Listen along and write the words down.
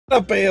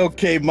Up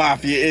AOK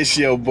Mafia, it's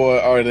your boy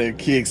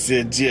Artofkickz,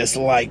 and just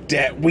like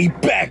that, we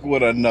back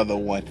with another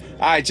one.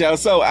 Alright y'all,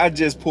 so I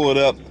just pulled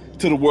up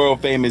to the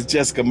world famous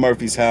Jessica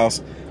Murphy's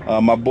house.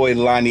 My boy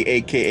Lonnie,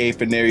 aka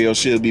Fenario,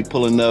 should be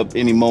pulling up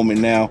any moment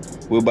now.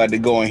 We're about to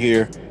go in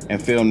here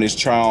and film this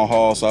try-on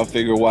haul, so I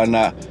figure why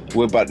not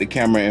whip out the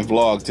camera and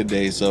vlog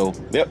today. So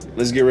yep,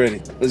 let's get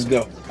ready, let's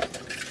go.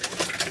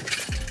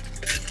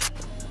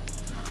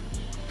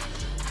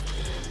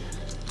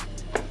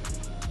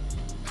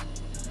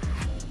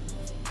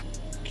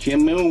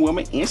 Come on,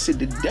 woman, answer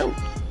the door.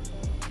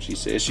 She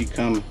says she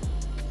coming.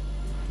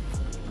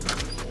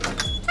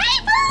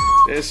 Hey,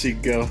 boo! There she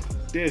go.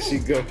 There she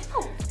go.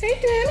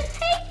 Hey, Daddy.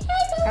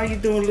 Hey, How you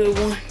doing, little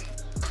one?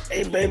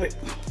 Hey, baby.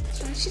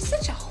 She's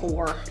such a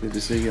whore. Good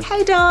to see you.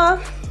 Hey,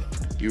 dog.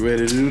 You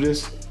ready to do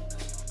this?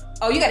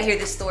 Oh, you gotta hear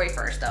this story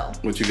first, though.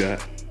 What you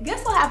got?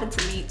 Guess what happened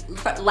to me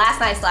last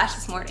night /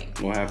 this morning?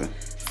 What happened?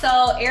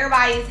 So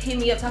everybody's hitting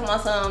me up talking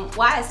about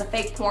why is a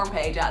fake porn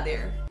page out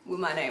there with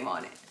my name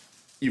on it?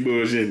 You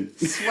bullshitting.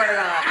 Swear to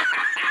God.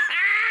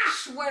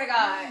 Swear to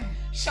God.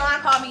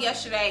 Sean called me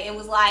yesterday and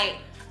was like,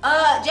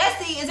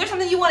 Jesse, is there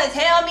something you want to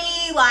tell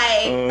me?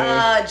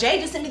 Like, Jay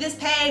just sent me this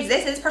page.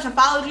 They said this person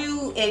followed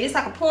you and it's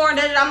like a porn.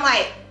 I'm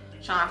like,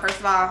 Sean, first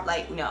of all,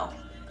 like, no.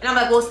 And I'm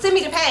like, well, send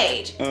me the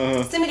page.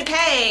 Send me the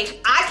page.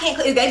 I can't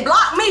click. They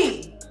blocked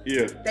me.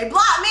 Yeah. They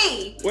blocked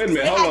me. Wait a minute, so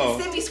they hold had on.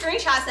 to send me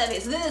screenshots of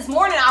it. So then this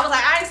morning, I was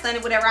like, I understand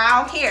it, whatever,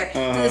 I don't care.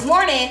 So this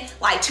morning,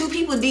 like 2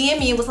 people DM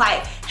me and was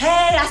like,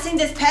 hey, I seen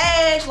this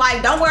page.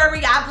 Like, don't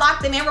worry, I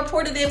blocked them and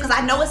reported them because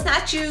I know it's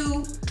not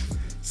you.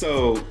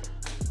 So,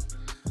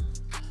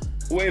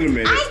 wait a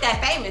minute. I ain't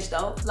that famous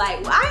though.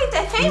 Like, well, I ain't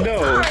that famous. No. I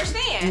don't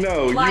understand.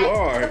 No, like, you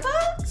are. The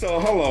fuck? So,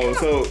 hold on.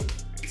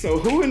 So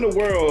who in the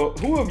world,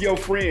 who of your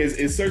friends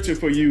is searching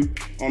for you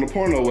on the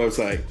porno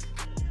website?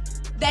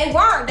 They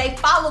weren't. They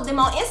followed them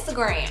on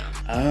Instagram.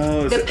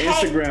 Oh, it's an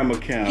Instagram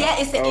account. Yeah,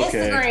 it's an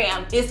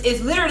Instagram.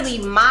 It's literally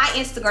my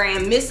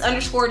Instagram,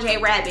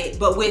 Miss_J_Rabbit,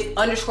 but with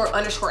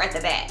 __ at the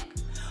back.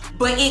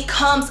 But it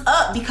comes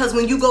up because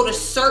when you go to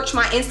search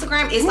my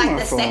Instagram, it's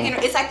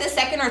like the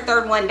second or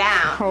third one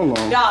down. Hold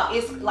on. Dog,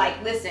 it's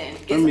like, listen,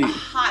 it's a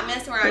hot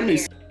mess around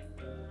here.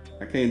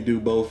 I can't do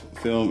both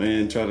film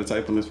and try to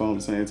type on this phone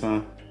at the same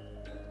time.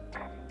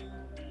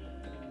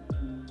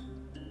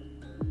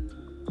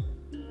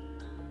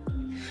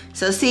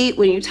 So see,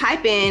 when you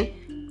type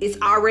in,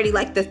 it's already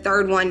like the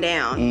third one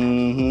down.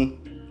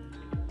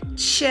 Mm-hmm.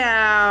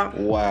 Ciao.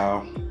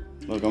 Wow.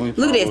 Look at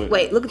this.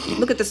 Wait,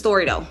 look at the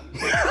story though.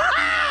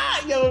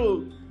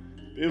 Yo,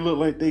 it look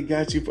like they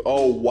got you.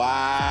 Oh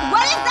wow.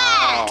 What is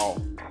that?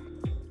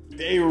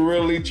 They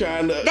really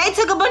trying to. They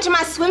took a bunch of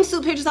my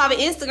swimsuit pictures off of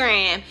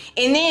Instagram,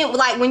 and then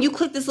like when you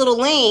click this little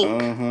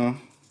link.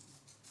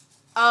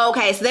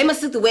 Okay, so they must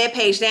took the web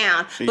page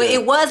down, but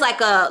it was like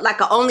a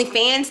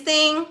OnlyFans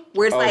thing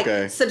where it's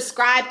like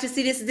subscribe to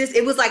see this.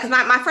 It was like, cause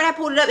my friend had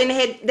pulled it up and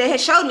they had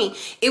showed me.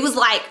 It was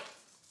like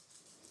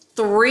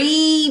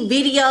 3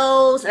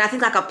 videos and I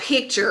think like a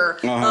picture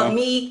of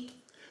me.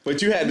 But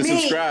you had to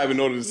subscribe in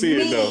order to see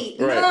it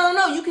though, right?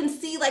 No. You can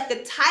see like the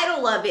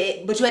title of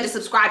it, but you had to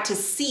subscribe to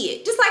see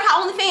it. Just like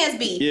how OnlyFans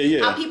be. Yeah.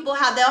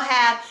 How they'll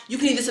have, you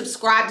can either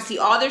subscribe to see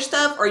all their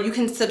stuff or you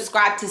can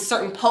subscribe to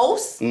certain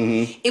posts.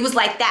 It was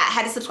like that. I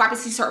had to subscribe to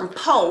see certain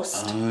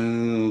posts.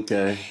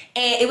 Okay.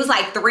 And it was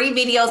like 3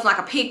 videos and like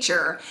a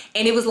picture.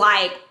 And it was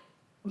like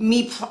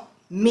me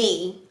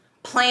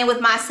playing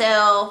with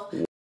myself.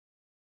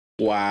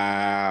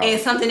 Wow. And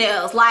something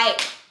else.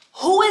 Like,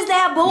 who is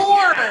that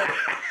bored?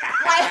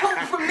 Like,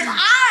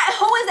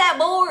 who is that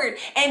bored?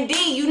 And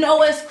D, you know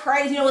what's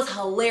crazy? You know what's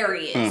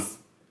hilarious?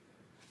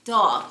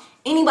 Dog,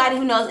 anybody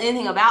who knows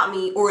anything about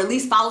me or at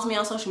least follows me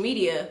on social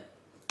media,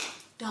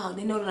 dog,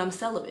 they know that I'm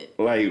celibate.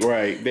 Like,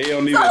 right. They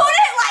don't even. So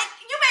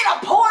you made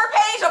a porn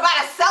page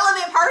about a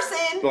celibate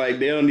person? Like,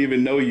 they don't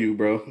even know you,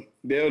 bro.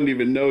 They don't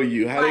even know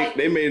you. How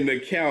they made an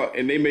account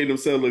and they made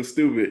themselves look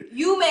stupid.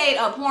 You made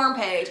a porn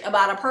page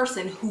about a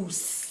person who's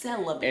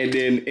celibate. And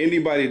then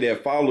anybody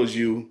that follows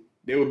you,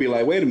 they would be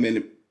like, wait a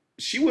minute.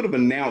 She would have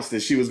announced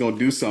that she was going to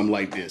do something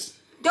like this.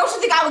 Don't you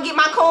think I would get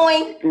my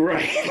coin?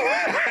 Right. Okay.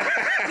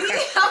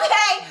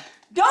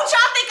 Don't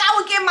y'all think I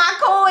would get my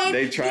coin?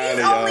 They tried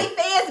These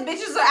OnlyFans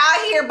bitches are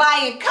out here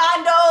buying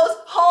condos,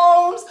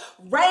 homes,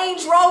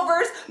 Range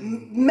Rovers,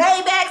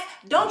 Maybachs.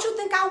 Don't you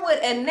think I would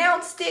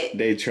announce it?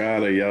 They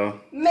tried her, y'all.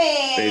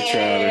 Man. They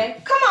tried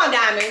her. Come on,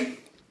 Diamond.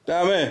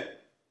 Diamond.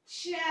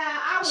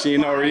 Yeah, she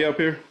ain't already up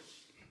here?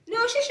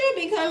 No, she should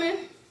be coming.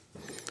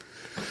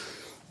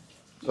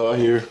 Oh,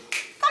 here.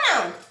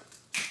 Come on.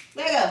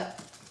 There you go.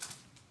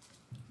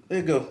 There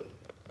you go.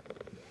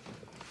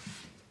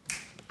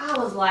 I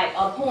was like,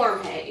 a porn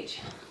page.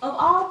 Of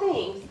all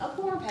things, a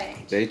porn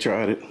page. They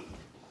tried it.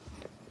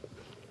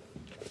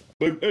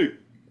 Baby, hey,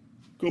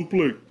 come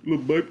play,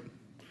 little baby.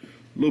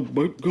 Little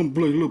baby, come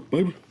play, little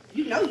baby.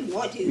 You know you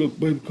want to. Little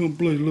baby, come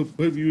play, little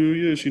baby.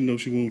 Yeah, she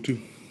knows she want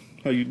to.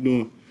 How you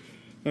doing?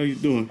 How you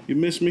doing? You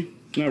miss me?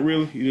 Not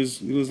really. You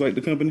just like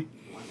the company?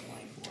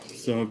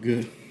 It's all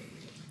good.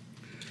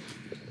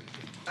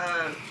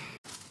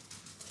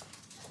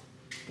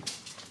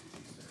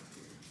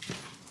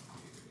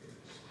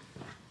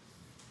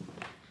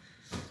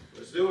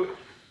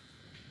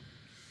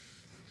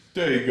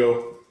 There you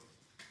go.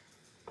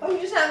 Oh, you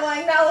just not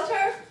gonna acknowledge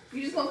her?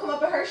 You just gonna come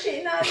up at her shit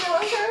and not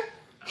acknowledge her?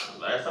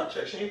 Last I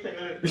checked, she ain't paying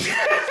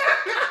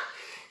that.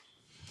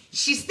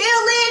 She still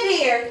live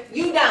here.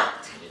 You don't.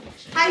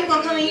 How you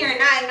gonna come in here and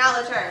not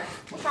acknowledge her?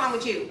 What's wrong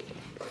with you?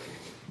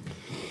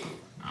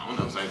 I don't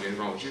know if anything's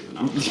wrong with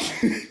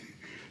you.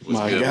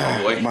 My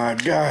God, my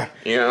God.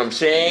 You know what I'm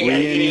saying?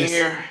 We in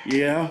here.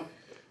 Yeah.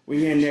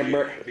 We in there,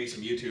 bro. Be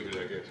some YouTubers,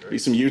 I guess, right? Be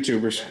some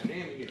YouTubers.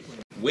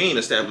 We ain't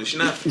established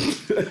nothing.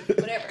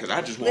 Whatever. Because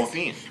I just walked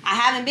in. I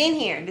haven't been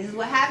here. This is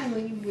what happens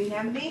when you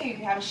haven't been here.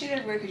 You have a shit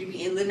everywhere because you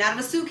be living out of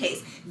a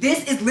suitcase.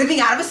 This is living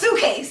out of a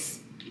suitcase.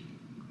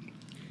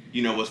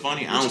 You know what's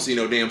funny? I don't see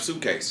no damn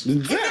suitcase. It's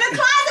in a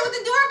closet with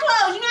the door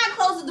closed. You know how to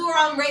close the door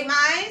on Rape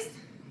Minds?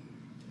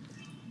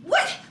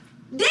 What?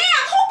 Damn,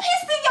 who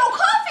pissed in your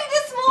coffee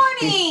this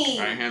morning?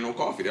 I ain't had no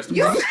coffee. That's the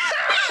You problem.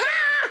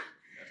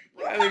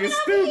 You're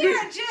coming over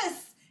here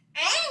just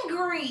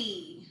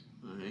angry.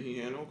 He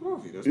had no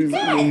coffee. That's the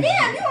God problem.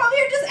 damn, you over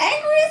here just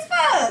angry as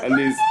fuck. Calm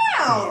down.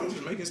 I'm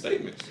just making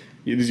statements.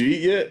 Did you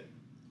eat yet?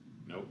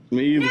 Nope.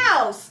 Me either.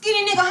 No,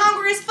 skinny nigga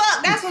hungry as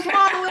fuck. That's what's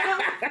wrong with him.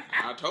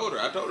 I told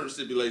her the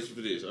stipulation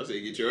for this. I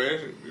said, get your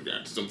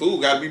ass. Some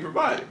food got to be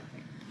provided.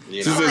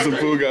 You She know? said some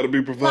food got to be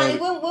Lonnie, provided.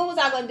 when was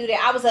I going to do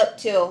that? I was up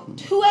till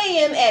 2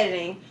 a.m.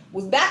 editing,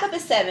 was back up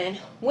at 7,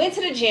 went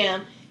to the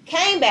gym,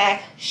 came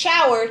back,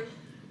 showered,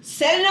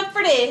 setting up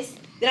for this,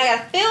 then I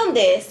got to film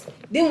this,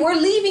 then we're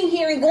leaving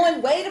here and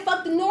going way to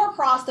fuck the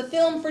Norcross to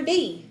film for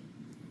D.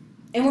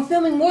 And we're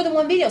filming more than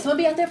one video, so I'm going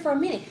to be out there for a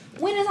minute.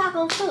 When is I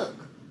going to cook?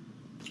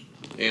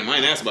 Damn, I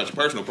ain't asked about your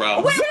personal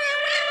problems. When?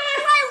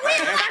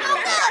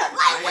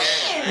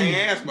 I ain't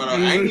asked about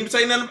it. I ain't even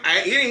say nothing.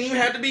 It didn't even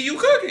have to be you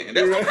cooking.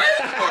 That's the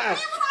crazy part.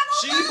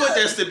 She put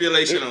that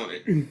stipulation on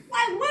it.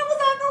 Like, when was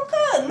I gonna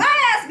cook?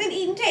 My ass been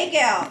eating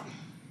takeout.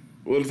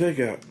 What'll take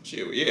out?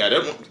 Shit, yeah,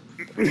 that one.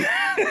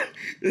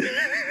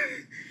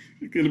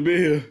 You could have been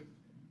here.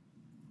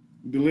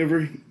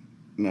 Delivery?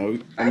 No.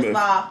 First of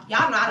all,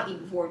 y'all know I don't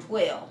eat before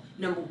 12.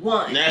 Number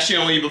one. Now she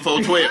don't eat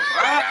before 12. You see what I'm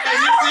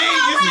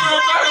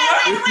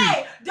talking about?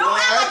 Wait. Don't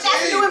act like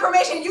that's new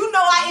information. You know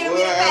I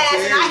intermittent fast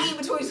and I eat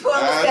between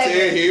 12 and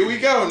 7. Here we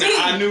go. Now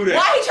I knew that.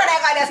 Why he trying to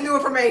act like that's new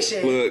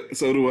information? Look,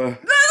 so do I.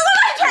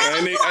 I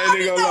ain't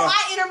gonna lie. I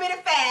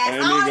intermittent fast. I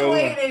ain't don't gonna know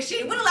lie. this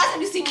shit. When the last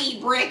time you see me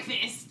eat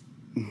breakfast?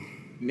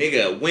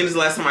 Nigga, when's the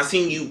last time I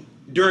seen you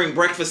during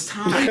breakfast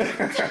time?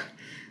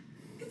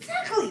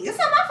 Exactly. It's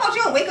not my fault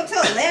you don't wake up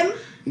till 11.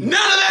 None of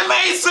that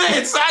made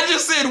sense. I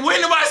just said,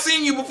 when have I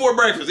seen you before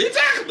breakfast?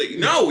 Exactly.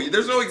 No,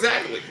 there's no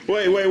exactly.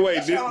 Wait.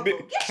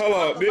 Hold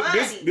on.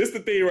 This This the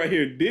thing right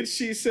here. Did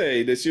she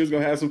say that she was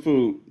gonna have some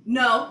food?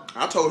 No.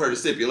 I told her the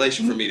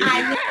stipulation for me to do.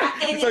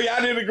 So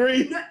y'all didn't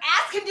agree?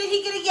 Ask him, did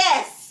he get a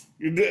yes?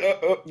 You did,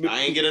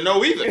 I ain't get a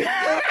no either. Are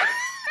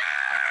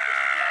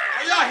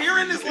y'all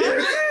hearing this? There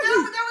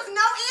was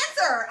no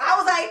answer. I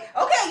was like,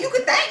 okay, you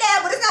could think that,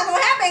 but it's not gonna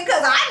happen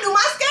because I knew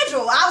my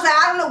schedule. I was like,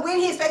 I don't know when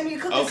he expected me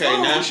to cook this Okay,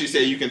 food. now she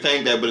said you can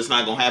think that, but it's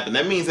not gonna happen.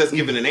 That means that's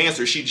giving an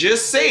answer. She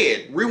just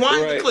said,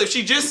 rewind the clip.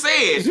 She just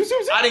said,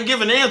 I didn't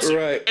give an answer.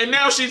 Right. And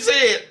now she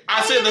said,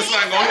 I said that's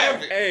not gonna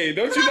happen. Hey,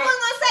 don't But you I know?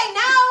 wasn't gonna say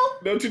no.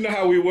 Don't you know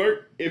how we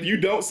work? If you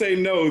don't say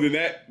no, then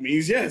that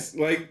means yes.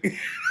 Like,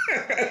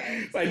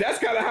 like that's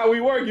kind of how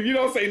we work. If you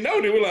don't say no,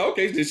 then we're like,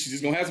 okay, she's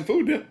just gonna have some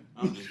food then.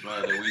 I'm just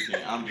glad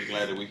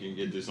that we can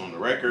get this on the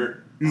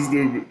record. You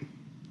stupid.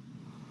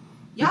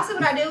 Y'all see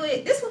what I do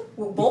with this one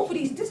with both of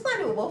these? This is what I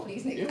do with both of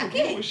these niggas. Yeah, I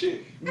can't.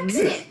 shit.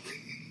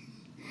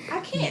 I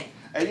can't.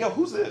 Hey, yo,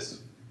 who's this?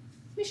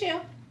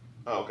 Michelle.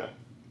 Oh, okay.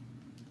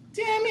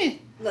 Damn it.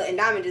 Look, and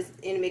Diamond just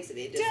in the mix of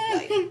it, just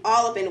like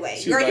all up in the way.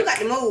 She's Girl, you like- got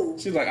to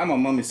move. She's like, I'm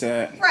on mommy's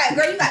side. Right,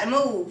 girl, you got to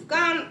move.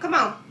 Come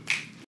on.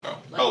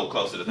 Oh,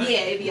 close to the thing.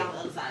 Yeah, it'd be on the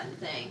other side of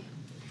the thing.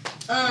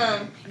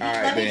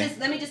 right,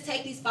 let me just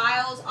take these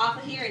files off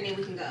of here and then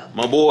we can go.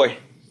 My boy.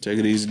 Take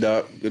it easy,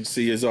 Doc. Good to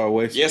see you as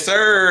always. Yes,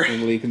 sir.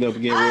 And linking up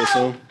again real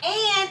soon.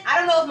 And I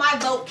don't know if my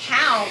vote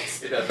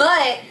counts, It doesn't.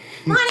 but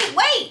honey,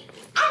 wait.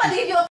 I'm gonna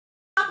give you a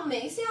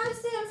compliment. You see what I'm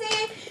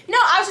saying? No,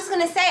 I was just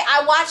gonna say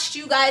I watched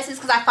you guys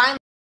because I finally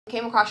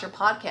came across your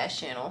podcast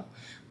channel.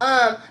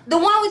 The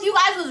one with you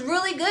guys was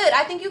really good.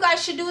 I think you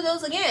guys should do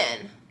those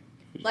again.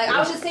 Like I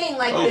was just saying,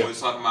 like Oh, we're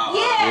talking about.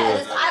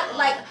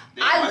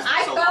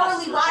 I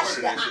thoroughly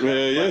watched that.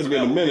 Yeah, it's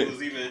been a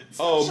minute.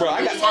 Oh, bro,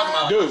 I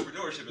got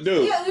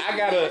dude. Yeah, we I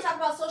gotta talk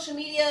about social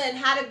media and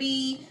how to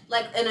be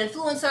like an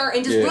influencer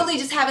and just Yeah. really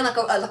just having like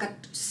a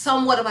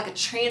somewhat of like a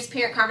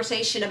transparent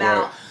conversation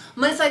about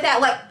money like that.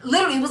 Like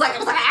literally, it was like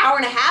an hour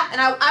and a half, and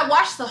I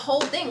watched the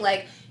whole thing.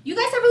 Like you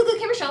guys have really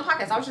good chemistry on the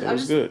podcast. I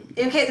was just good.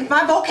 in case if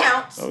my vote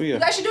counts. Oh, yeah. You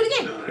guys should do it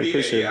again. I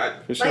appreciate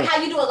it. For sure. Like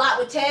how you do a lot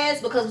with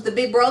Tez because with the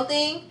big bro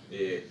thing.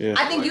 Yeah.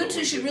 I think you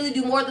two should really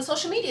do more of the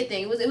social media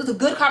thing. It was a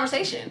good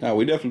conversation. No,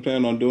 we definitely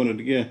plan on doing it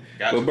again.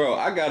 Gotcha. But bro,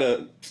 I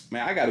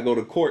gotta go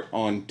to court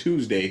on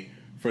Tuesday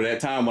for that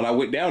time when I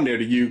went down there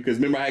to you because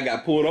remember I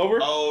got pulled over.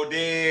 Oh,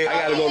 damn. I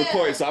gotta go to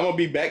court, so I'm gonna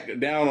be back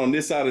down on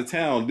this side of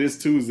town this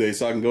Tuesday,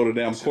 so I can go to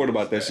damn court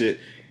about that shit.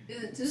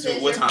 So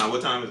what time?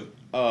 What time is it?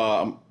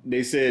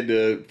 They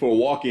said for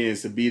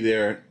walk-ins to be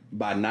there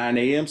by 9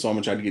 a.m. So I'm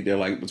gonna try to get there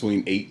like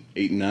between 8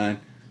 and 9.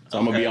 So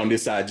I'm gonna be on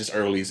this side just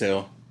early as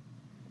hell.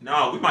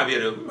 No, we might be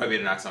able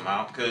to knock something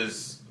out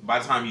because by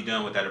the time you're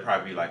done with that, it'll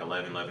probably be like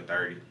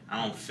 11:30.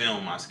 I don't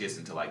film my skits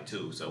until like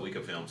 2, so we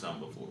could film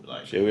something before.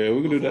 Like, yeah,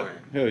 we can do that.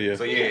 Hell yeah.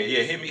 So yeah,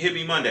 hit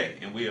me Monday,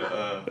 and we'll.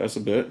 That's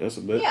a bet.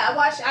 Yeah,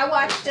 I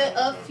watched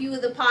a few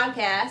of the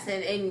podcasts,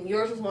 and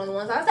yours was one of the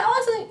ones. I was like,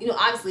 oh,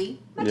 obviously,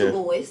 my two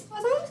boys. I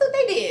was like, that's what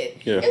they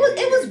did. Yeah.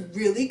 It was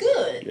really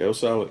good. Yeah, it was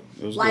solid.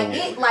 It was like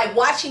good. like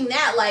watching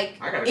that, like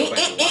I gotta go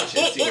back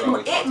and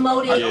watch it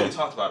motivated. I know we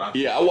talked about it.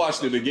 Yeah, I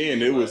watched it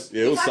again. It was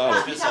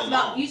solid. You talked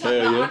about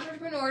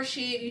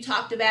entrepreneurship. You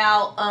talked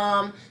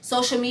about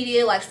social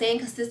media, like staying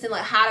consistent,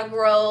 like how to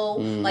grow.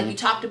 Like you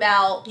talked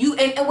about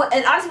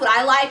and honestly, what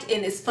I liked,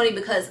 and it's funny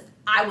because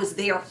I was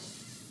there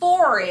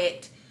for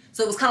it,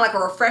 so it was kind of like a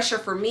refresher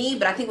for me.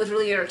 But I think it was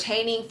really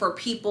entertaining for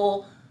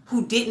people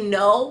who didn't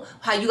know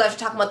how you guys were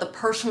talking about the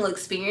personal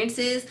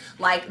experiences,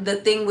 like the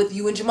thing with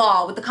you and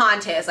Jamal with the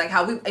contest, like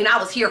how and I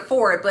was here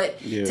for it, but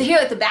to hear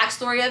like the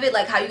backstory of it,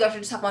 like how you guys were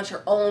just talking about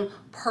your own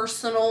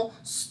personal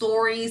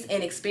stories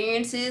and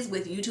experiences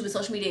with YouTube and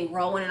social media and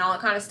growing and all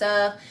that kind of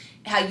stuff.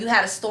 How you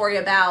had a story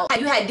about how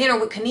you had dinner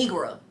with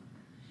Kanigra,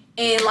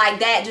 and like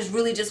that just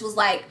really just was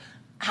like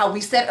how we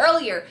said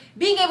earlier,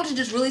 being able to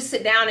just really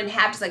sit down and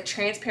have just like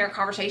transparent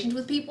conversations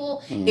with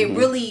people. It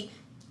really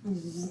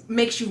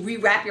makes you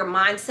rewrap your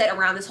mindset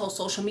around this whole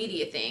social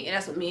media thing, and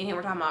that's what me and him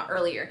were talking about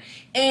earlier,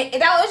 and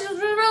that was just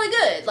really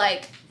good.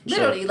 Like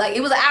literally, like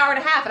it was an hour and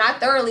a half, and I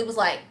thoroughly was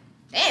like,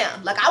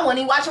 damn, like I wasn't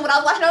even watching what I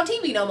was watching on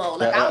TV no more.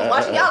 Like I was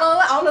watching y'all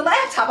on the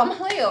laptop on my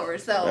layover.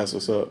 So that's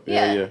what's up.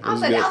 Yeah. I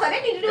was like,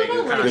 they need to do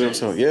another one.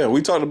 So, yeah,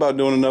 we talked about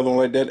doing another one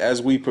like that as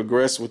we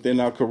progress within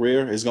our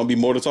career. It's gonna be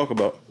more to talk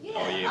about. Yeah,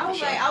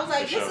 I was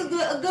like, this is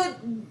a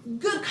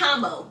good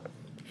combo.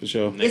 For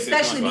sure.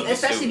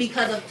 Especially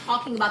because of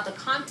talking about the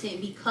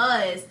content,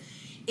 because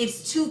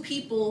it's two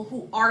people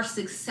who are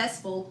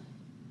successful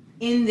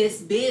in this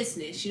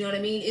business. You know what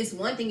I mean? It's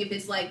one thing if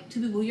it's like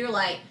two people you're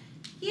like,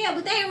 yeah,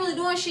 but they ain't really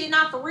doing shit,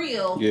 not for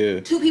real.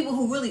 Yeah. Two people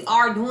who really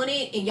are doing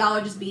it, and y'all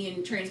are just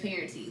being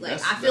transparency. Like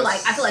I feel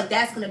like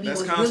that's gonna be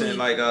what's content,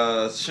 really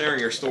like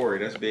sharing your story.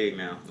 That's big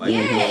now. Like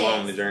people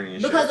along the journey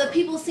and because of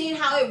people seeing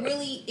how it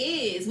really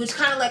is, which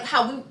kind of like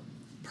how we.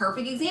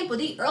 Perfect example.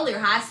 Earlier,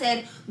 how I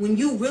said when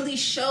you really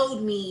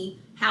showed me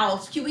how a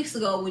few weeks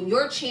ago when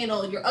your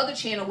other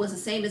channel was the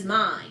same as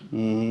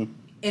mine,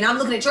 and I'm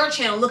looking at your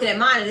channel, looking at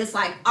mine, and it's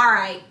like, all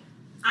right,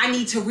 I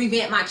need to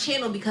revamp my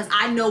channel because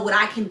I know what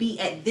I can be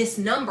at this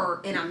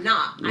number, and I'm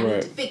not. I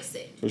need to fix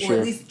it, or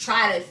at least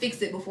try to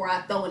fix it before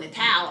I throw in the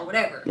towel or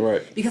whatever.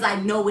 Right. Because I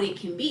know what it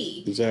can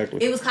be.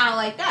 Exactly. It was kind of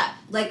like that.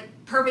 Like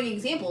perfect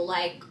example.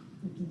 Like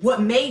what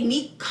made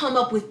me come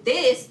up with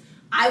this.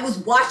 I was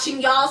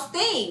watching y'all's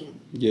thing.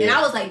 Yeah. And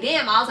I was like,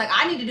 damn,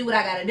 I need to do what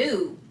I gotta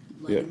do.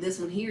 Like this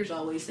one here's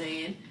always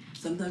saying,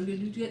 sometimes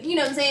you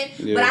know what I'm saying?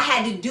 Yeah. But I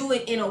had to do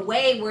it in a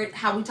way where,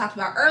 how we talked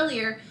about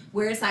earlier,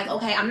 where it's like,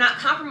 okay, I'm not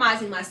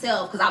compromising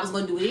myself because I was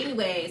gonna do it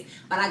anyways,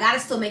 but I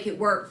gotta still make it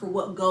work for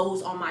what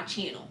goes on my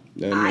channel.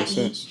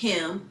 I.e.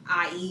 him,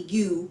 i.e.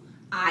 you,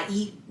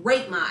 i.e.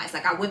 Rate Mize.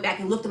 Like I went back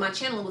and looked at my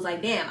channel and was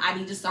like, damn, I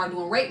need to start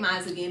doing Rate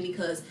Mize again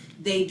because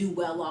they do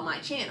well on my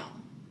channel.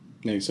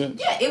 Makes sense.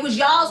 Yeah, it was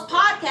y'all's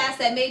podcast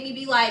that made me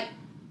be like,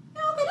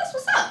 okay, that's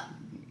what's up.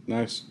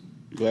 Nice.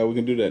 Glad we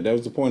can do that. That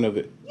was the point of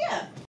it.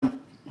 Yeah.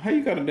 How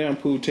you got a damn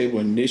pool table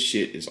and this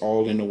shit is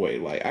all in the way?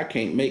 Like I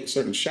can't make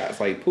certain shots.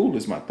 Like pool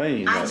is my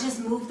thing. I just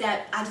moved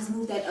that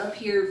up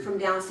here from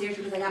downstairs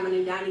because I got my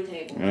new dining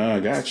table. Ah,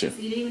 gotcha. So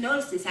you didn't even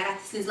notice this.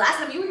 Since last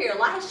time you were here, a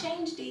lot has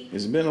changed, D.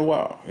 It's been a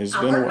while.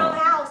 I'm working on the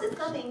house. It's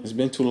coming. It's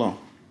been too long.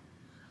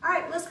 All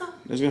right, let's go.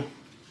 Let's go.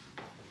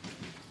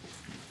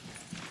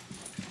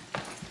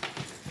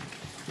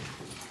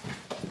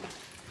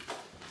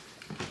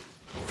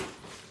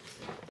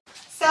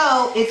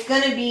 So it's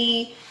gonna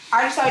be, I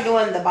already started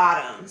doing the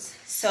bottoms.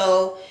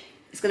 So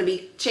it's gonna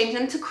be changing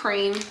them to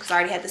cream because I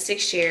already had the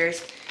 6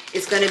 chairs.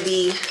 It's gonna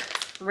be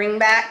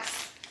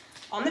ringbacks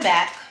on the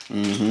back.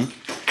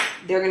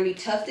 They're gonna be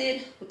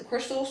tufted with the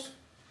crystals.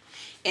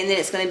 And then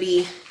it's gonna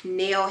be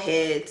nail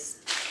heads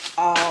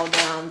all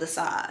down the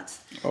sides.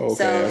 Oh, okay.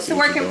 So it's a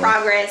work in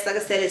progress. Like I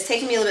said, it's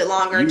taking me a little bit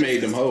longer. You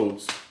made them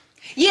hoes.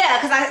 Yeah,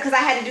 because I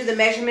had to do the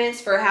measurements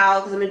for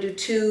because I'm gonna do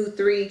 2,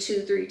 3,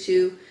 2, 3,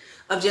 2.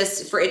 Of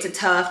just for it to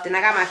tuft, and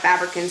I got my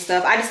fabric and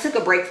stuff. I just took a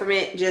break from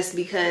it just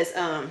because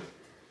I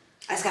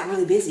just got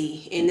really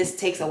busy, and this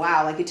takes a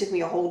while. Like it took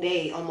me a whole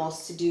day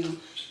almost to do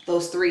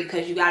those 3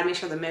 because you got to make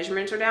sure the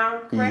measurements are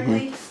down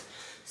correctly.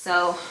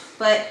 So,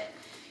 but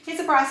it's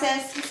a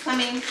process. It's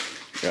coming.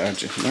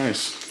 Gotcha.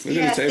 Nice. Look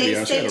at the table,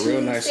 y'all. She had a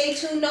real nice, stay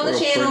tuned on the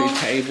channel. Pretty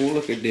table.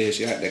 Look at this.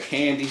 You got the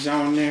candies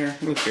on there.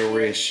 Look at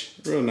Rish.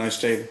 Real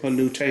nice table. Her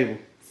new table.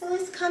 So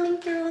it's coming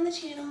through on the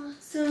channel.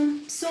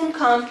 Soon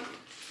come.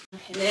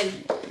 And then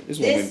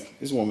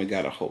this woman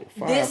got a whole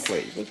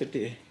fireplace. Look at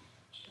this.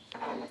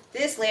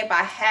 This lamp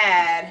I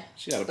had,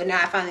 but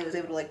now I finally was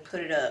able to like put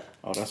it up.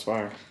 Oh, that's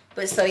fire.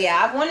 But so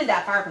yeah, I've wanted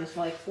that fireplace for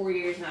like 4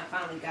 years and I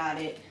finally got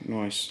it.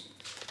 Nice.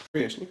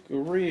 Rich, look at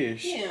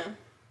Rich. Yeah.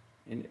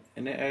 And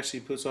that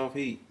actually puts off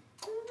heat.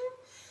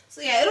 So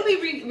yeah, it'll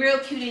be real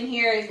cute in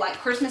here. It's like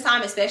Christmas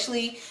time,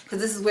 especially because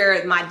this is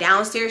where my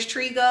downstairs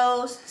tree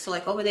goes. So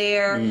like over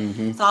there,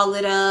 it's all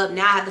lit up.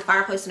 Now I have the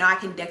fireplace, so now I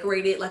can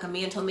decorate it like a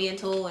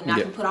mantle, and now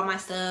I can put all my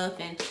stuff.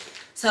 And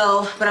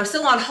so, but I'm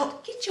still on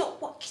hold. Get your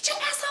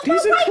ass on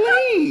These my are white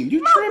clean.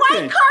 You tripping?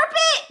 My white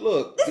carpet.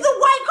 Look, this is a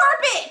white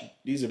carpet.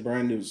 These are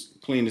brand new,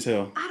 clean as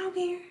hell. I don't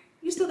care.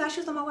 You still got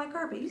shoes on my white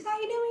carpet. You see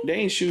how you doing? They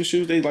ain't shoes.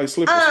 They like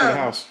slippers for the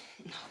house.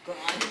 Oh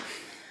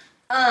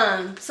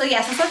God. So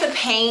yeah, so it's like the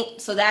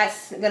paint, so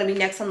that's gonna be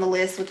next on the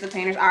list with the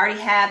painters. I already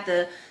have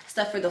the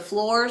stuff for the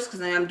floors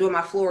because I'm doing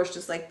my floors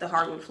just like the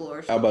hardwood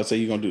floors. I was about to say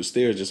you're gonna do the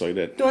stairs just like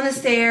that. Doing the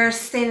stairs,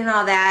 staining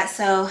all that.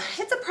 So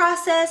it's a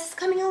process. It's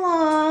coming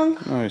along.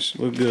 Nice,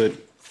 look good.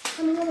 It's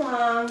coming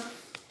along.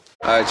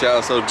 All right,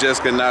 y'all. So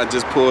Jessica and I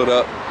just pulled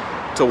up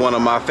to one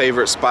of my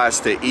favorite spots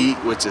to eat,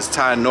 which is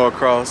Thai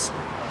Norcross,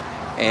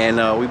 and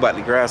we about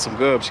to grab some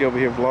grub. She over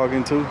here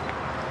vlogging too.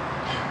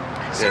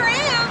 Sure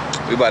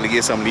am. We about to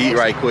get something to eat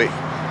right quick.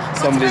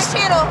 Some of this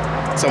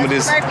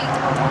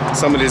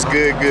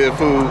good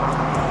food.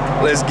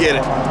 Let's get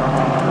it.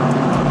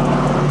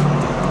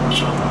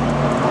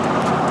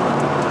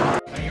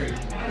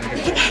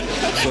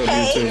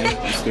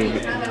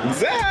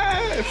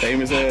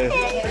 Famous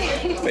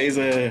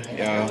ass.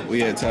 Y'all, we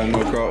had Thai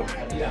Norcross.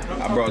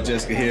 I brought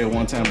Jessica here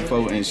one time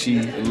before and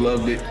she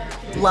loved it.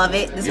 Love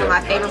it. This is one of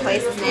my favorite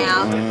places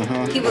now.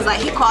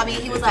 He called me.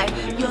 He was like,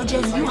 yo,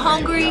 Jess, you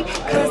hungry?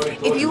 Because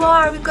if you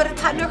are, we go to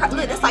Thai Norcross.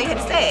 Look, that's all you had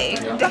to say.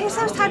 Don't you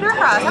say it's Thai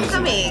Norcross? I'm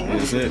coming.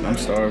 That's it. I'm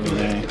starving,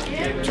 man.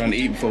 Trying to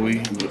eat before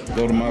we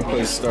go to my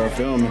place to start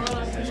filming.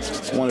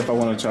 I wonder if I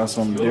want to try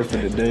something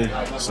different today.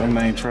 Something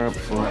I ain't tried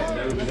before.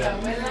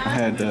 I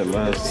had that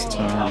last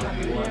time.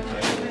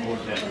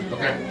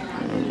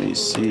 Let me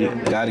see.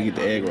 Gotta get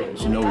the egg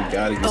rolls. You know we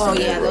gotta get some egg rolls.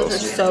 Oh yeah, those are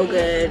so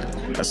good.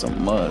 That's a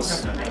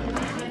must.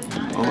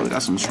 Oh, they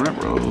got some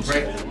shrimp rolls.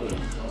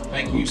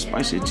 Thank you.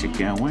 Spicy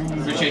chicken wings.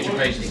 Appreciate your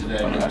patience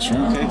today. I got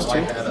shrimp cakes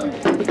too.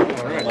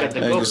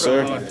 Thank you,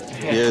 sir.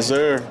 Yes,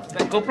 sir.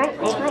 GoPro?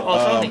 Oh,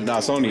 Sony? Nah,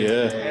 Sony,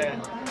 yeah.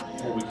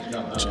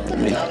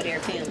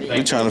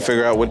 We trying to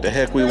figure out what the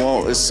heck we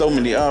want. There's so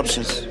many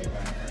options.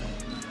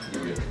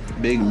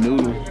 Big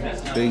noodle.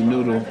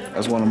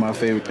 That's one of my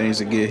favorite things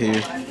to get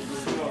here.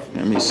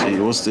 Let me see,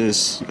 what's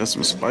this? Got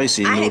some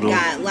spicy noodle. The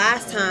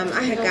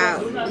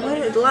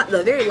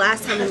very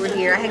last time we were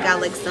here, I had got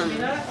like some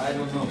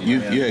you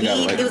had got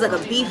like, it was like a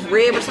beef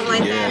rib or something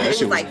like that. It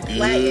was like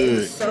flat. It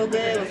was so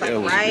good. It was like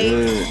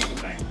rice.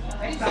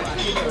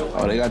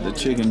 Oh, they got the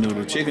chicken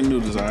noodle. Chicken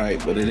noodle's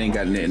alright, but it ain't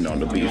got nothing on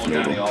the beef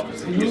noodle.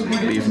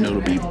 Beef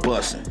noodle be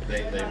bussin'.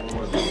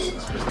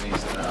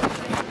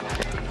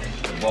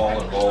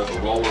 Ball, the roller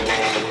ball,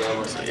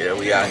 whatever. So yeah,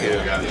 we out here.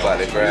 We about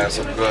to grab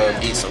some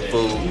grub, eat some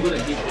food.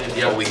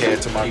 Before we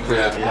head to my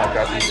crib, knock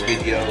out these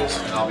videos.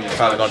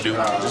 Probably gonna do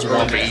just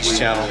one for each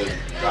channel.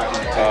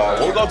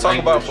 What we gonna talk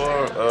about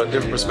for a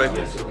different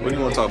perspective? What do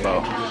you want to talk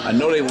about? I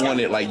know they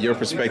wanted like your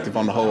perspective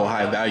on the whole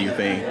high value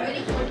thing.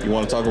 You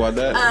want to talk about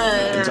that?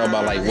 And talk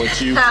about like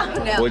what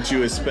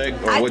you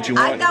expect or what you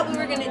want. I thought we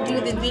were gonna do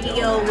the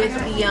video with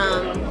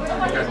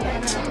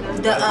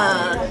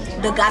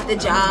the got the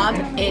job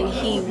and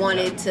he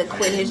wanted to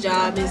quit his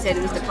job and said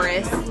he was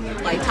depressed.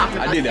 Like talking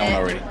about I did that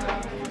one already.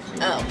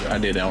 Oh. I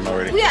did that one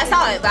already. Well, yeah, I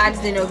saw it, but I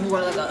just didn't know if you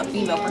wanted like a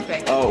female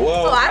perspective. Oh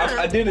well,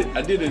 I did it.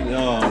 I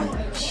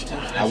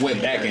I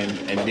went back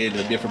and did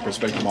a different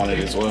perspective on it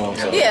as well.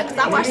 So. Yeah, because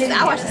I watched the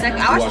second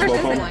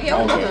one.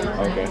 Yeah,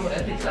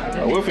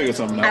 okay. We'll figure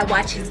something out. I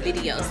watch his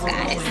videos,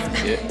 guys.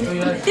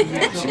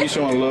 Yeah. She be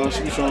showing love.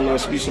 She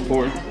be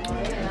supporting.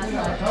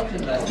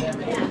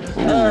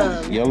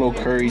 Ooh, yellow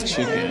curry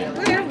chicken.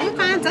 We'll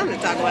find something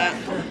to talk about.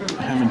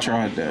 I haven't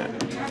tried that.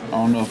 I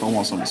don't know if I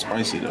want something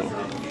spicy though.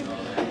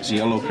 It's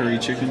yellow curry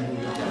chicken.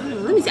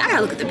 Let me see. I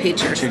gotta look at the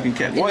picture. Chicken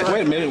cat. Wait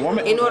a minute.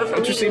 In order for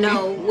me to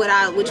know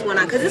which one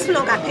because this one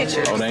don't got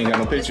pictures. Oh, they ain't got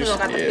no pictures. This one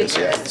don't got the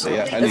pictures.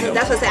 Yeah.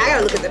 That's what I say. I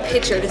gotta look at the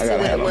picture to see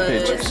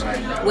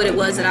what it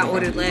was that I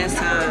ordered last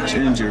time.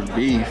 Ginger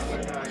beef.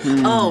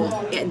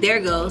 Oh, yeah, there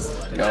it goes.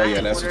 Oh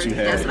yeah, that's what you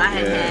had. That's what I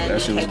had.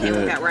 That shit was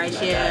good. Got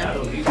rice, yeah.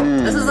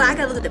 This is like I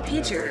gotta look at the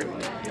picture.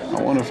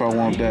 I wonder if I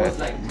want that.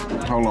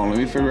 Hold on, let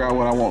me figure out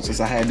what I want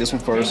since I had this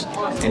one first,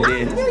 and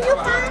then. No, you're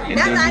fine.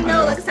 That's I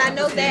know, because I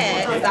know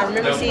that, because I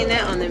remember seeing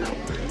that on there.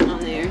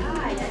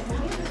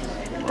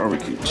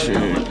 Barbecue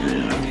chicken.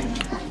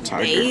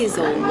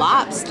 Basil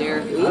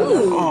lobster.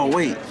 Ooh. Oh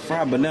wait,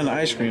 fried banana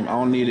ice cream. I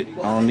don't need it,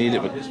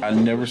 but I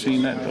never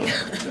seen that though.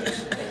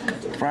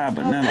 Fried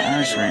banana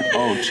ice cream.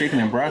 Oh, chicken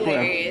and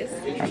broccoli.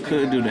 I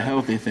could do the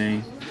healthy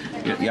thing.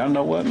 Y'all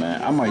know what, man?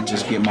 I might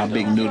just get my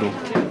big noodle.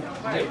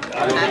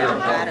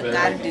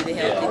 Gotta do the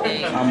healthy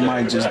thing. I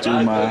might just do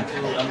my.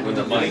 When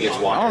the money gets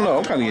wild. I don't know.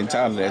 I'm kind of getting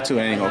tired of that too.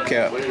 I ain't gonna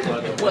cap.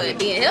 What,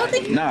 being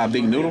healthy? Nah,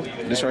 big noodle.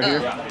 This right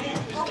here.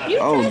 You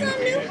oh,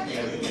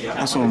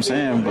 That's what I'm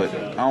saying, but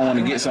I don't want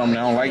to get something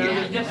I don't like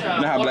it. You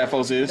know how black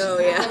folks is? Oh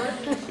yeah.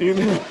 You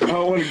know, I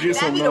don't want to get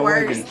something I don't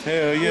like it.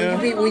 Hell yeah.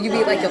 Will you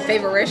be like your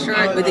favorite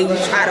restaurant, but then you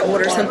try to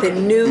order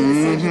something new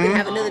so you can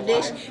have another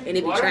dish, and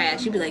it be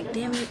trash? You be like,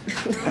 damn it.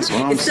 That's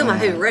what I'm It's still my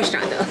saying. favorite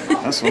restaurant though.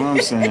 That's what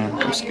I'm saying.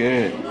 I'm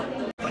scared.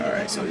 All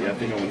right, so yeah, I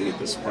think I'm gonna get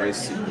the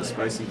spicy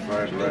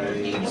fried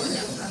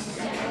rice.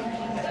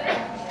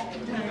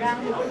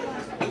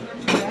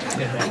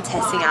 I'm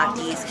testing out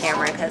these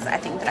camera because I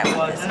think that I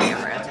want this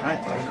camera.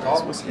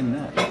 That's what's in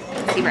that.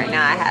 See, right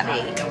now I have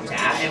a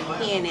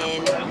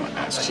Canon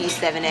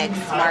G7X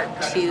Mark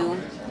II,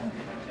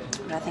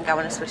 but I think I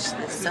want to switch to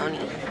this Sony.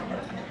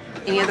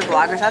 Any other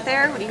vloggers out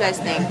there? What do you guys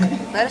think?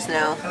 Let us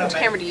know. Which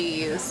camera do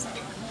you use?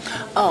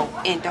 Oh,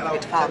 and don't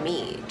forget to follow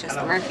me,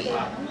 Jessica Murphy.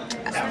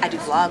 I do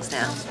vlogs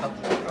now.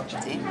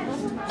 See? I do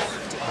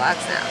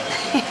vlogs now.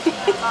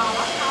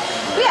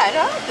 But yeah, I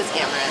like this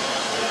camera.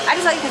 I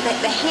just like it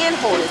because the hand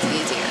hold is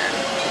easier.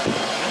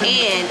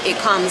 And it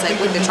comes like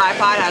with the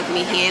tripod. I can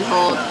be hand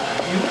hold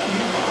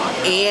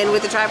and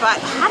with the tripod.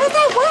 How does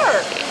that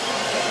work?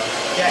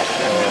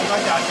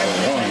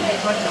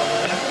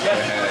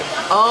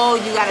 Oh,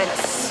 you gotta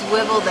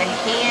swivel the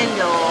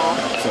handle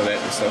So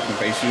that the stuff can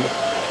face you?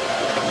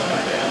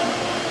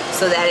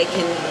 so that it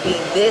can be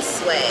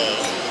this way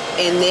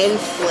and then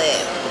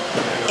flip.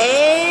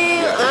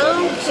 And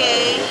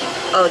okay.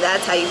 Oh,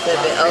 that's how you flip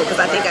it. Oh, because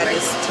I think I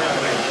just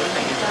turned it.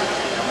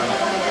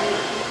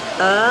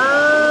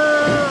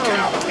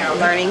 Oh,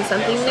 learning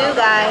something new,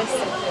 guys.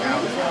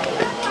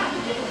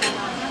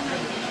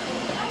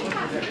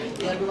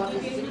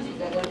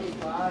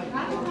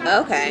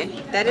 Okay,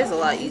 that is a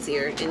lot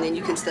easier. And then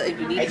you can still, if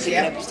you need to pick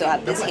it up, you still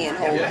have this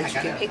handhold that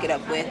you can pick it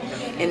up with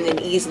and then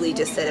easily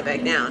just set it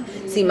back down.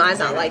 See, mine's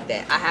not like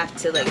that. I have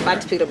to, like, if I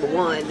just pick it up with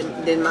one,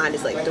 then mine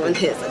is like doing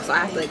this. Like, so I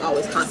have to like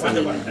always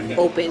constantly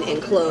open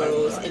and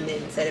close and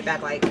then set it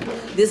back. Like,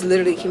 this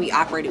literally can be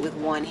operated with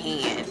one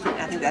hand.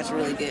 I think that's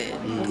really good.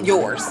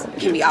 Yours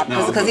can be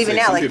operated, because even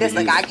now, like this,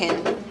 like I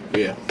can,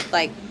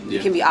 like,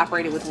 it can be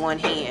operated with one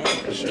hand.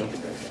 Sure.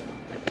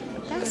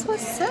 That's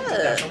what's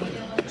up.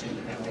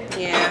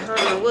 Yeah, I don't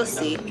know. We'll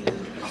see.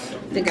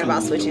 Thinking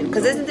about switching,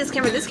 because isn't this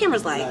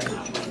camera's like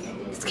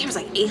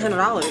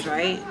 $800,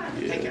 right?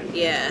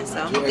 Yeah.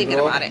 So I'm thinking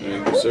about it.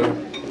 Thank you, sir.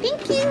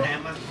 Thank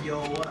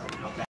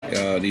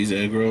you. These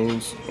egg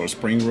rolls, or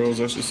spring rolls,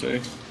 I should say.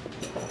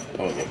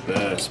 Oh, the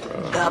best, bro.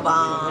 The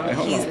bomb. Hey,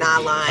 He's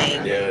not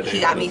lying. Yeah,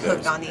 he got me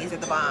hooked on these at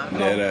the bomb.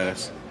 Dead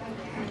ass.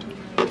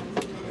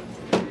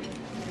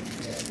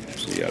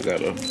 See, I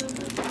got a.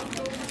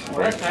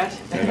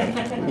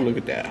 Ooh, look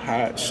at that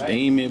hot,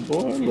 steamy,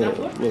 boy.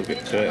 Look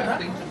at that.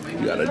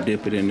 You gotta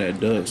dip it in that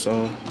duck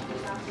sauce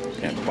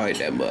and bite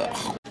that mug.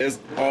 As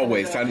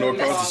always, I know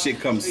across the shit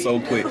comes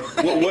so quick.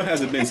 What has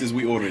it been since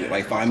we ordered it?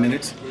 Like 5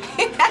 minutes?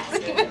 It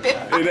hasn't even been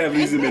 5 minutes. It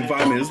hasn't even been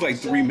 5 minutes. It's like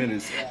 3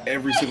 minutes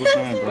every single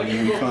time, bro.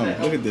 When we come,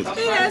 look at this.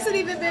 It hasn't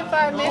even been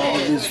 5 minutes. All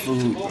this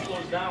food.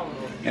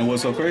 And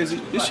what's so crazy?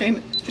 This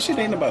shit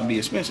ain't about to be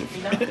expensive.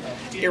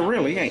 It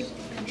really ain't.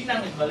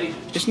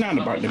 It's not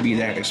about to be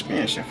that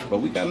expensive, but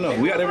we got enough.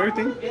 We got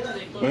everything. Wait,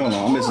 hold on,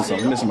 I'm missing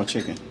something. I'm missing my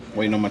chicken.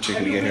 Waiting on my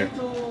chicken to get here.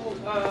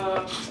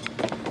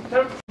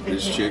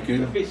 This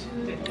chicken is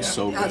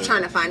so good. I was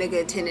trying to find a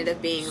good tenet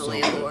of being a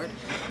landlord.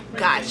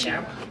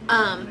 Gotcha.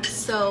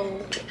 So,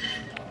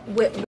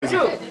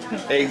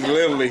 Hey,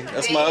 literally,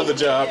 that's my other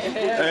job.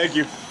 Thank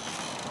you.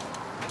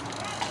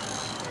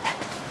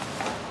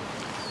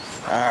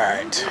 All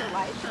right.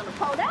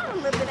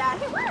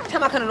 Tell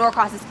my kind of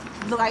Norcross is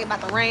look like it's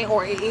about to rain,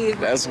 or it is.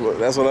 That's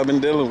what I've been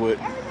dealing with.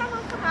 Every time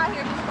I come out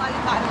here, it's like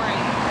it's about to rain.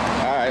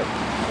 All right,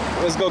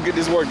 let's go get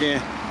this work in.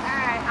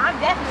 Alright, I'm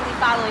definitely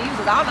following you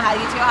because I don't know how to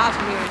get to your house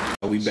from here.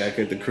 We back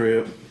at the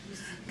crib.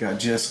 Got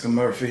Jessica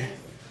Murphy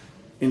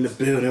in the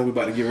building. We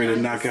about to get ready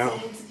to knock out.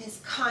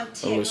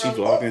 Oh, look, she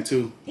vlogging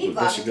too. Look,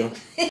 there she go.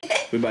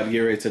 We about to get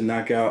ready to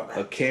knock out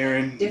a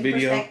Karen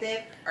video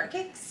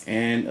Artofkickz.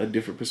 and a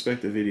different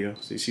perspective video.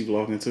 See, she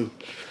vlogging too.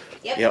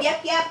 Yep.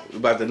 We're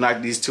about to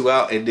knock these two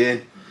out, and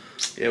then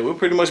we'll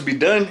pretty much be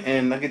done,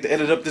 and I get to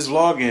edit up this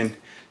vlog and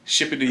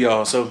ship it to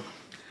y'all. So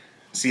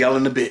see y'all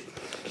in a bit.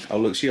 Oh,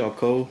 look, she all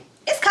cold.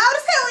 It's cold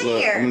as hell in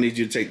Look, here. I'm gonna need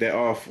you to take that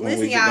off when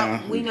Listen, we get y'all,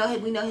 down. we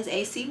know his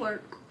AC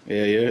work. Yeah,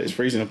 it's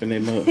freezing up in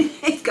that mud.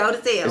 It's cold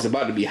as hell. It's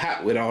about to be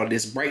hot with all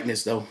this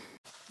brightness, though.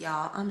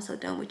 Y'all, I'm so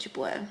done with your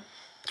boy.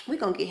 We're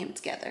gonna get him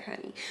together,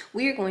 honey.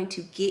 We're going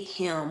to get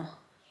him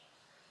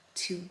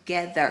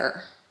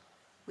together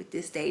with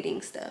this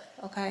dating stuff,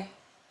 okay?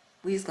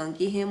 We just gonna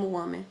get him a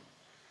woman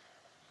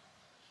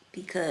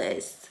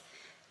because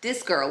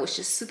this girl was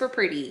just super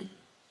pretty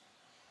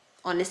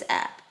on this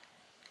app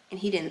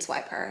and he didn't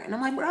swipe her. And I'm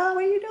like, bro,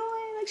 what are you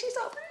doing? Like, she's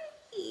so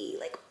pretty.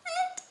 Like,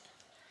 what?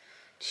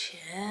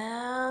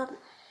 Child.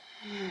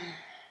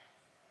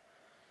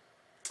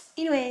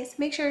 Anyways,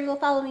 make sure to go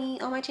follow me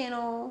on my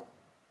channel,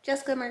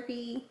 Jessica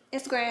Murphy,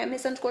 Instagram,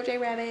 Miss_J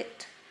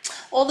Rabbit.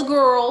 All the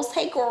girls,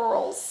 hey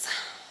girls.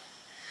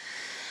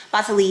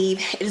 about to leave.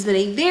 It has been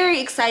a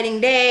very exciting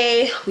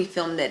day. We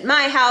filmed at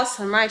my house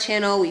on my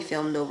channel. We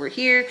filmed over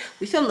here.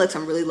 We filmed like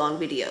some really long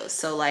videos.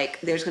 So like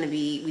there's gonna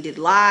be, we did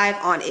live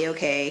on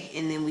AOK,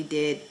 and then we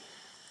did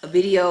a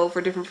video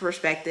for different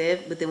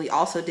perspective, but then we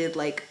also did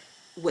like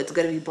what's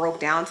gonna be broke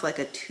down to like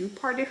a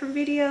 2-part different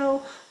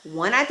video.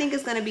 One I think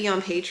is gonna be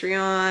on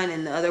Patreon,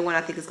 and the other one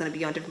I think is gonna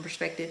be on different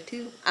perspective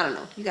too. I don't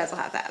know, you guys will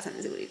have to ask him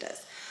and see what he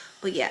does.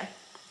 But yeah,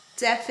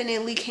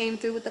 definitely came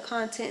through with the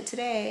content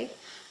today.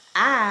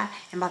 I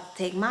am about to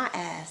take my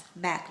ass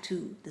back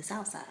to the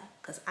south side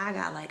because I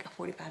got like a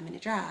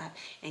 45-minute drive,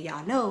 and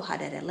y'all know how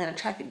that Atlanta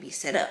traffic be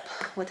set up.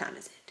 What time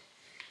is it?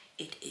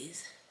 It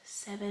is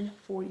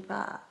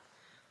 7:45.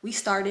 We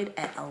started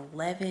at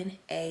 11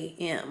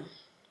 a.m.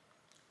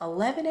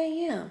 11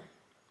 a.m.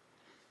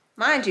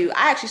 Mind you,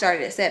 I actually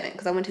started at 7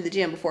 because I went to the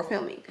gym before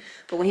filming.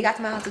 But when he got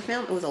to my house to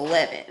film, it was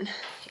 11. It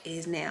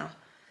is now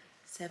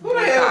 7:45. Who the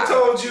hell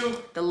told you?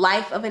 The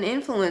life of an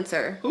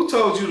influencer. Who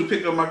told you to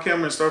pick up my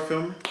camera and start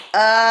filming?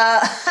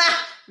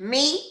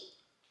 Me.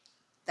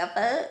 The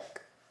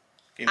fuck?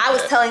 I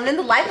was telling them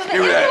the life of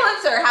an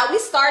influencer. How we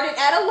started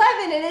at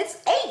 11 and it's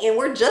 8 and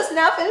we're just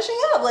now finishing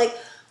up. Like,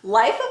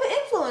 life of an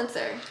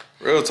influencer.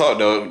 Real talk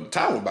though,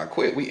 time went by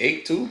quick. We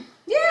ate too.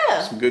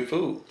 Yeah. Some good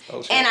food.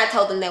 Oh, and I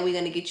told them that we're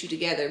gonna get you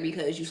together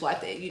because you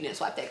didn't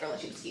swipe that girl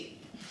and she was skinny.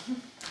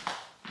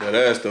 That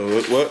ass though.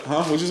 What?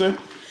 Huh? What'd you say?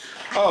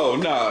 Oh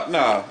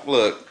nah.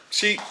 Look,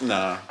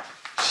 nah.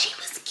 She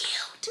was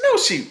cute. No,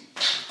 she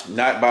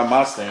not by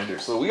my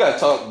standards. So we gotta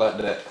talk about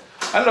that.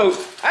 I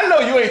know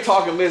you ain't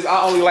talking, miss.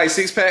 I only like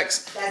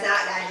 6-packs. That's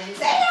not. I didn't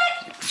say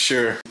that.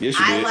 Sure. Yes,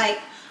 you did.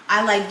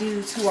 I like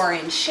dudes who are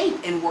in shape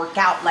and work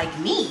out like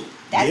me.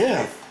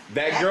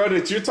 That girl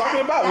that you're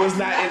talking about was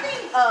not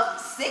nothing of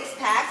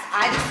 6-packs.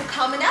 I just a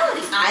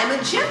commonality. I'm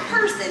a gym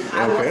person.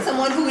 I want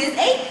someone who is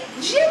a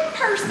gym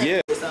person.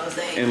 Yeah. That's what I'm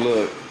saying. And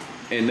look,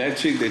 and that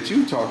chick that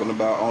you talking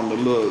about on the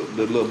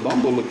little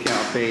Bumble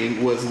account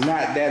thing was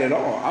not that at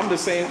all. I'm the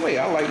same way.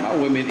 I like my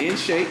women in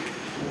shape.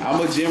 I'm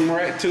a gym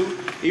rat too,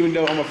 even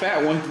though I'm a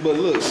fat one. But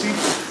look,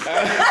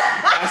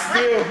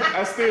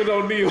 I still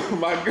don't need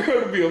my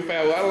girl to be a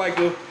fat one. I like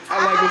them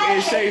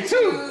in shape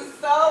too.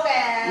 So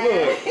bad.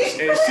 Look,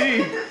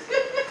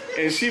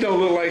 and she don't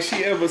look like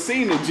she ever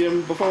seen the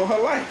gym before in her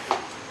life.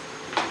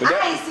 But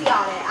I ain't see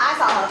all that. I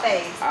saw her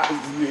face.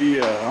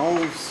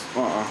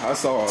 I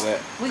saw all that.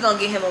 We gonna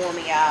get him a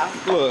woman, y'all.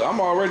 Look, I'm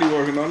already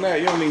working on that.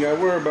 You don't even gotta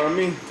worry about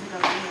me. We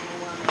gonna get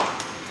him a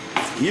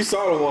woman. You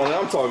saw the one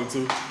that I'm talking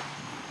to.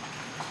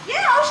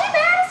 Yeah, she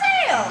bad as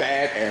hell.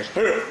 Bad as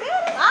hell.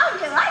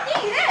 I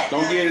get that.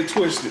 Don't get it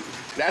twisted.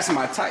 That's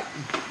my type.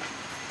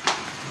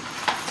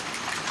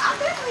 I'll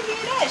definitely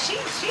get that.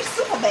 She's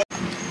super bad.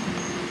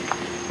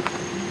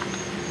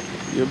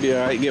 You'll be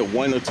alright. Get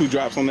 1 or 2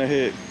 drops on that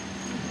head.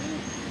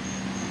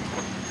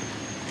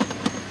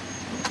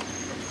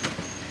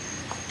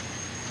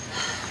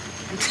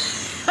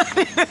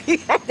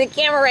 The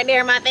camera right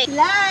there in my face.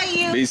 Love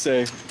you. Be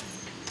safe.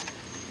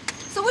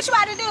 So what you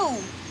about to do?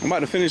 I'm about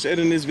to finish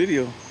editing this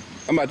video.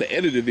 I'm about to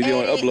edit the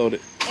video and upload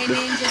it. And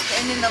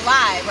then the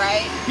live,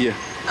 right? Yeah.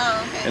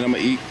 Oh, okay. And I'm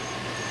gonna eat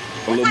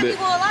a little bit. What time you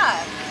going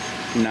live?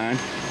 9.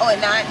 Oh, at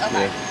 9?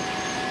 Okay.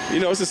 Yeah. You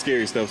know, it's the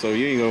scary stuff, so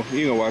you ain't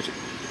gonna watch it.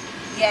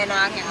 Yeah, no,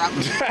 I can't rock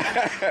with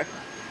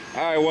you.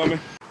 All right, woman.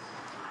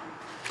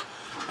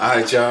 All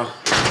right, y'all.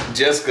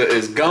 Jessica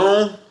is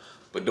gone,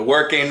 but the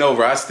work ain't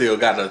over. I still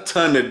got a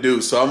ton to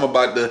do, so I'm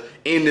about to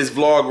end this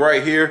vlog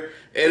right here,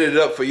 edit it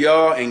up for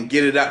y'all, and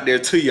get it out there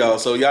to y'all,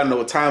 so y'all know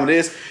what time it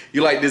is.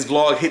 You like this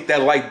vlog, hit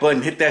that like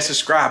button, hit that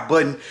subscribe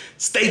button.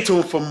 Stay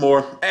tuned for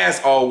more.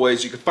 As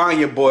always, you can find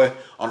your boy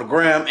on the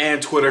gram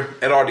and Twitter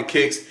at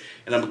Artofkickz,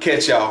 and I'm gonna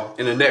catch y'all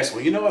in the next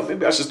one. You know what?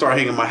 Maybe I should start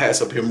hanging my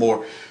hats up here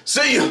more.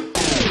 See ya.